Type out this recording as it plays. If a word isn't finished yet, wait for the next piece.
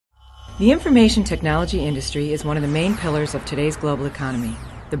The information technology industry is one of the main pillars of today's global economy.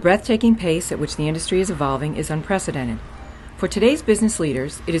 The breathtaking pace at which the industry is evolving is unprecedented. For today's business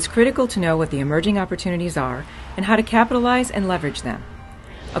leaders, it is critical to know what the emerging opportunities are and how to capitalize and leverage them.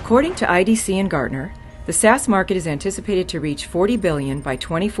 According to IDC and Gartner, the SaaS market is anticipated to reach $40 billion by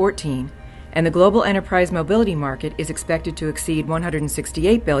 2014, and the global enterprise mobility market is expected to exceed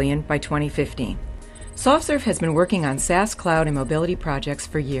 $168 billion by 2015. SoftServe has been working on SaaS cloud and mobility projects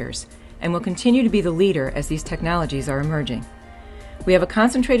for years, and will continue to be the leader as these technologies are emerging. We have a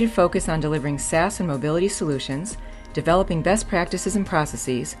concentrated focus on delivering SaaS and mobility solutions, developing best practices and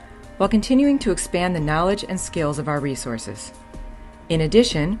processes, while continuing to expand the knowledge and skills of our resources. In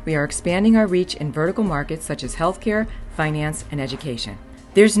addition, we are expanding our reach in vertical markets such as healthcare, finance, and education.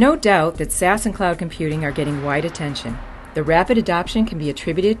 There's no doubt that SaaS and cloud computing are getting wide attention. The rapid adoption can be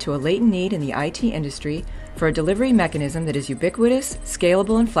attributed to a latent need in the IT industry for a delivery mechanism that is ubiquitous,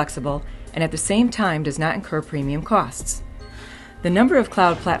 scalable, and flexible, and at the same time does not incur premium costs. The number of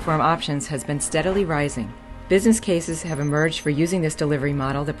cloud platform options has been steadily rising. Business cases have emerged for using this delivery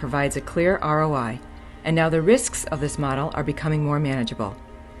model that provides a clear ROI, and now the risks of this model are becoming more manageable.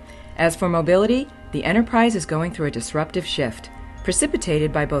 As for mobility, the enterprise is going through a disruptive shift,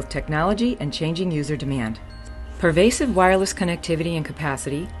 precipitated by both technology and changing user demand. Pervasive wireless connectivity and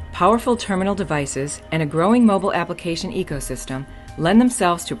capacity, powerful terminal devices, and a growing mobile application ecosystem lend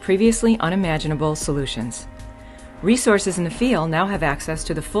themselves to previously unimaginable solutions. Resources in the field now have access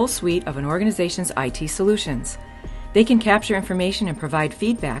to the full suite of an organization's IT solutions. They can capture information and provide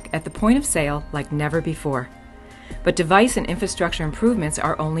feedback at the point of sale like never before. But device and infrastructure improvements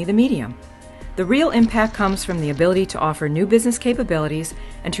are only the medium. The real impact comes from the ability to offer new business capabilities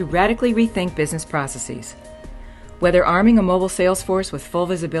and to radically rethink business processes. Whether arming a mobile sales force with full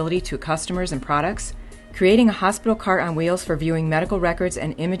visibility to customers and products, creating a hospital cart on wheels for viewing medical records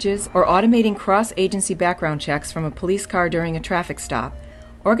and images, or automating cross-agency background checks from a police car during a traffic stop,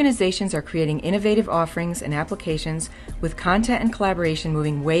 organizations are creating innovative offerings and applications with content and collaboration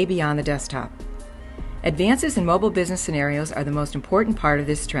moving way beyond the desktop. Advances in mobile business scenarios are the most important part of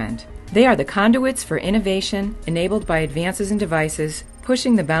this trend. They are the conduits for innovation enabled by advances in devices,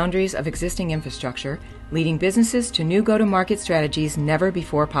 pushing the boundaries of existing infrastructure, leading businesses to new go-to-market strategies never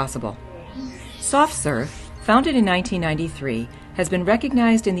before possible. SoftServe, founded in 1993, has been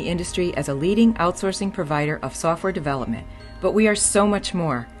recognized in the industry as a leading outsourcing provider of software development, but we are so much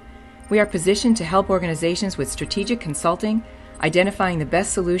more. We are positioned to help organizations with strategic consulting, identifying the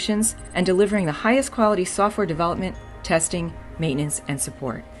best solutions, and delivering the highest quality software development, testing, maintenance, and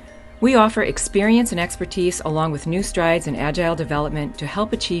support. We offer experience and expertise along with new strides in agile development to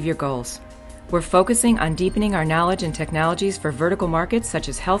help achieve your goals. We're focusing on deepening our knowledge and technologies for vertical markets such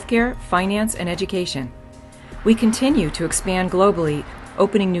as healthcare, finance, and education. We continue to expand globally,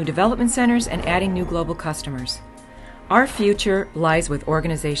 opening new development centers and adding new global customers. Our future lies with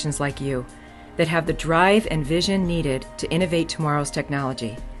organizations like you that have the drive and vision needed to innovate tomorrow's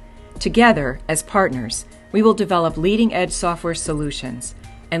technology. Together, as partners, we will develop leading-edge software solutions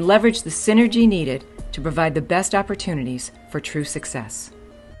and leverage the synergy needed to provide the best opportunities for true success.